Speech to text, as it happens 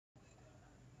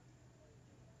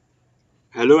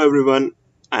Hello everyone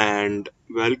and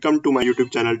welcome to my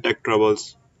YouTube channel Tech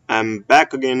Troubles. I'm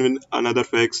back again with another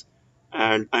fix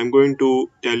and I'm going to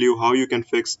tell you how you can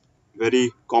fix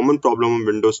very common problem on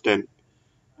Windows 10.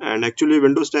 And actually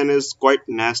Windows 10 is quite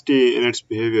nasty in its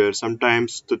behavior.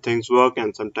 Sometimes the things work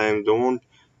and sometimes don't.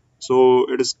 So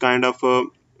it is kind of a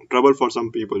trouble for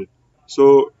some people.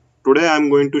 So today I'm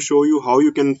going to show you how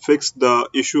you can fix the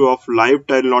issue of live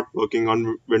tile not working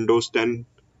on Windows 10.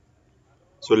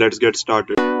 So let's get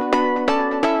started. So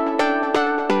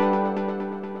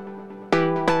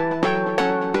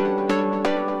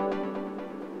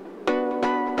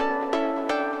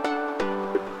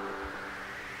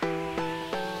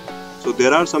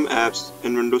there are some apps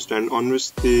in Windows 10 on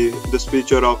which this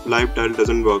feature of live tile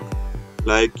doesn't work.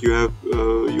 Like you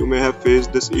may have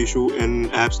faced this issue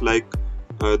in apps like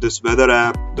this weather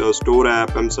app, the store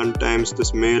app, and sometimes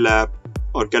this mail app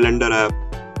or calendar app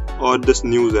or this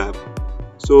news app.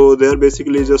 So they are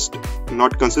basically just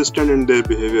not consistent in their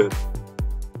behavior,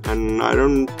 and I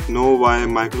don't know why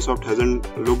Microsoft hasn't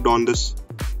looked on this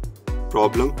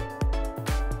problem.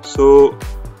 So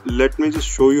let me just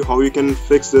show you how you can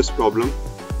fix this problem.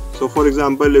 So for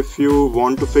example, if you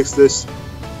want to fix this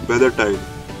weather tile,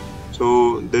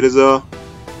 so there is a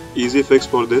easy fix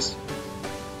for this.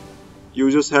 You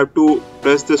just have to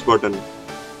press this button.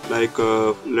 Like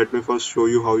let me first show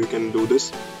you how you can do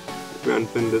this. If you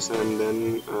unpin this, and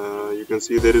then you can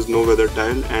see there is no weather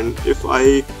tile, and if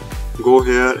I go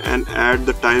here and add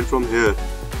the tile from here,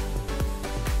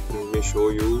 let me show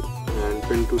you, and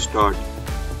pin to start.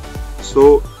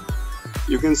 So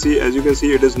you can see, as you can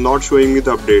see, it is not showing me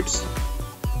the updates.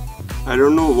 I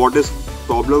don't know what is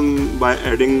problem by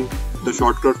adding the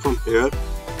shortcut from here,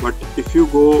 but if you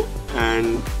go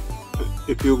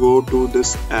to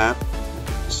this app,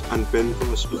 just unpin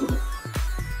first,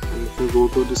 and if you go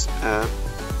to this app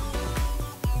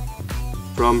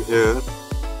from here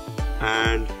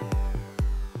and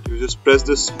you just press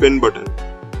this pin button,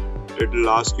 it will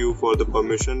ask you for the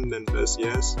permission, then press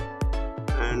yes.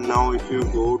 And now if you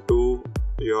go to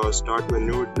your start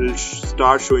menu, it will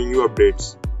start showing you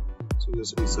updates. So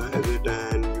just resize it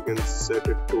and you can set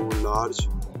it to large,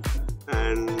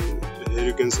 and here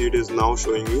you can see it is now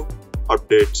showing you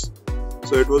updates.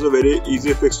 So it was a very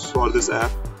easy fix for this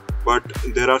app, but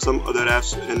there are some other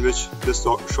apps in which this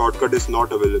shortcut is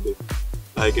not available.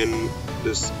 Like in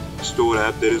this store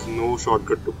app, there is no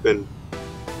shortcut to pin.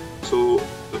 So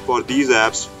for these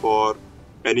apps, for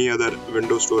any other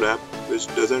Windows Store app which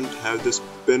doesn't have this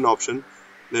pin option,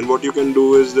 then what you can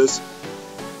do is this: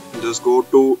 just go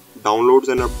to downloads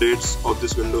and updates of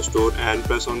this Windows Store and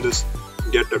press on this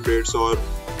get updates or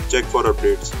check for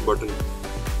updates button.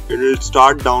 It will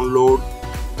start download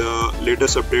the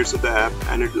latest updates of the app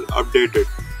and it will update it.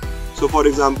 So for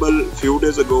example, few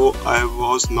days ago I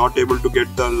was not able to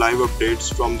get the live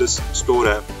updates from this store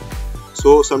app.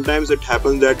 So sometimes it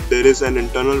happens that there is an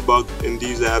internal bug in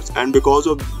these apps, and because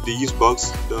of these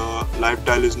bugs the live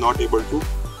tile is not able to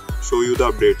show you the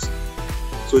updates.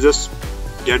 So just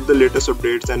get the latest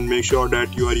updates and make sure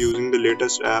that you are using the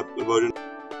latest app version.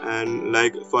 And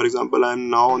like for example, I am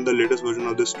now on the latest version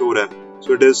of the store app,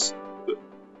 so it is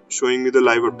showing me the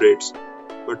live updates,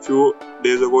 but few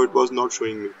days ago it was not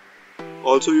showing me.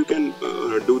 Also you can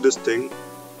do this thing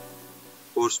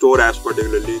for store apps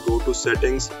particularly. Go to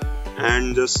settings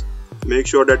and just make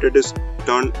sure that it is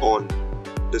turned on,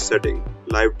 this setting,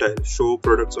 live tile, show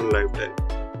products on live tile.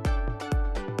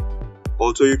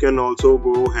 Also you can also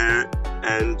go here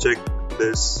and check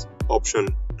this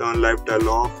option, turn live tile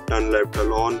off, turn live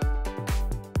tile on,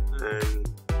 and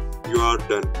you are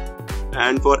done.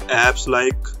 And for apps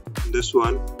like this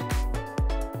one,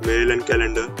 mail and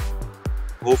calendar,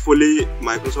 hopefully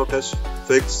Microsoft has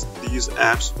fixed these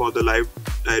apps for the live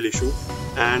tile issue,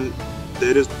 and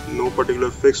there is no particular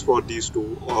fix for these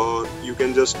two. Or you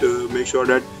can just make sure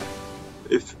that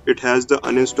if it has the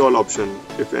uninstall option,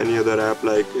 if any other app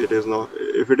like it is not,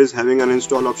 if it is having an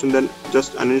uninstall option, then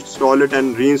just uninstall it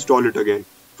and reinstall it again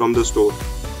from the store.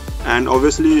 And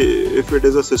obviously if it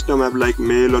is a system app like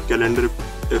mail or calendar,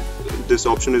 if this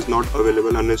option is not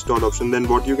available, uninstall option, then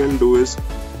what you can do is,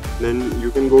 then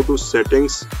you can go to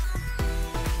settings,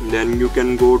 then you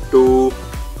can go to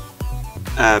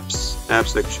app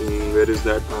section. Where is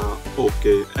that?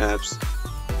 Okay, apps.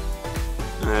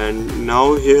 And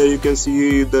now here you can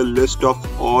see the list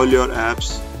of all your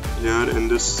apps here in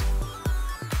this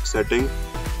setting,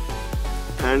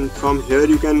 and from here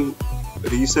you can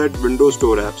reset Windows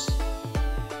Store apps.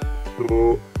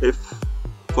 So if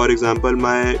for example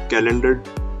my calendar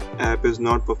app is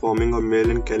not performing, or mail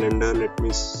and calendar, let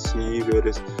me see, where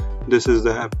is this is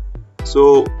the app.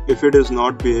 So if it is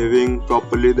not behaving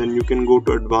properly, then you can go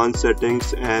to advanced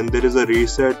settings and there is a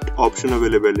reset option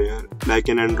available here. Like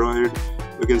in Android,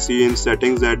 you can see in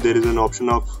settings that there is an option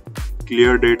of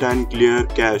clear data and clear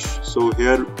cache. So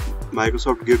here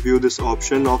Microsoft give you this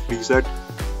option of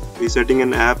resetting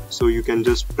an app, so you can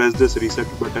just press this reset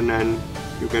button and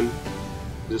you can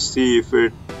just see if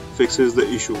it fixes the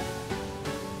issue.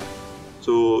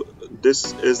 So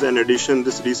this is an addition.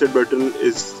 This reset button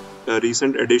is a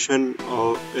recent addition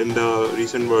in the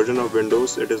recent version of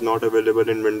Windows. It is not available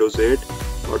in Windows 8,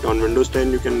 but on Windows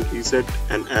 10 you can reset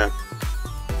an app.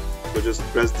 So just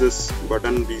press this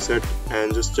button reset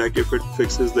and just check if it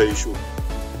fixes the issue.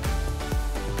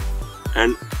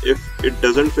 And if it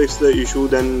doesn't fix the issue,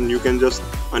 then you can just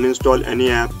uninstall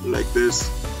any app like this,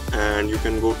 and you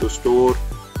can go to store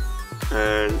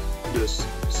and just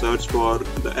search for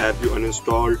the app you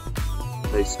uninstalled,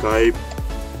 like Skype,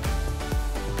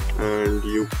 and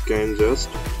you can just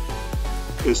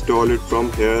install it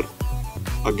from here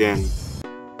again.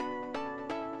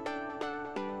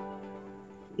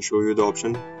 I'll show you the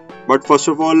option, but first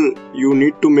of all you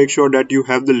need to make sure that you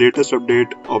have the latest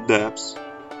update of the apps.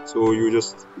 So you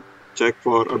just check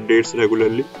for updates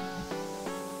regularly,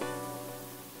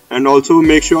 and also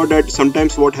make sure that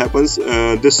sometimes what happens,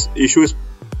 this issue is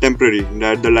temporary,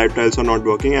 that the live tiles are not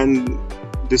working, and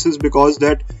this is because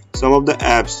that some of the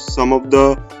apps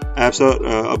are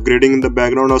upgrading in the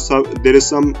background, or there is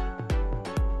some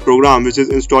program which is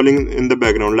installing in the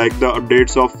background, like the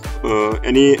updates of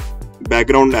any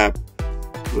background app.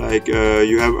 Like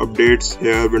you have updates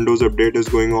here, Windows update is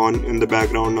going on in the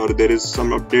background, or there is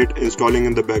some update installing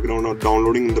in the background or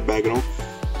downloading in the background.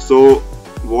 So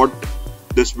what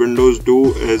this Windows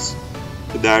do is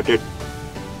that it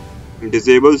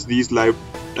disables these live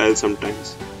tiles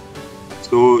sometimes.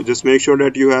 So just make sure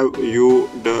that you are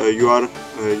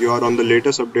on the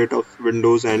latest update of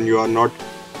Windows and you are not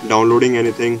downloading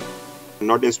anything,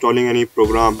 not installing any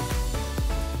program,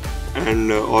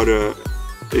 and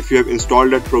if you have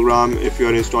installed that program, if you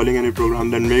are installing any program,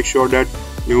 then make sure that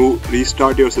you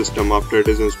restart your system after it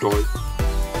is installed.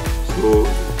 So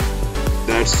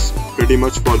that's pretty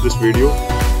much for this video,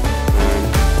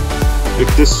 and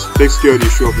if this fixed your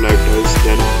issue of live tiles,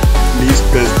 then please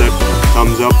press that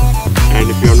thumbs up, and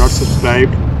if you are not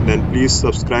subscribed, then please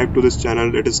subscribe to this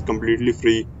channel. It is completely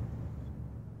free.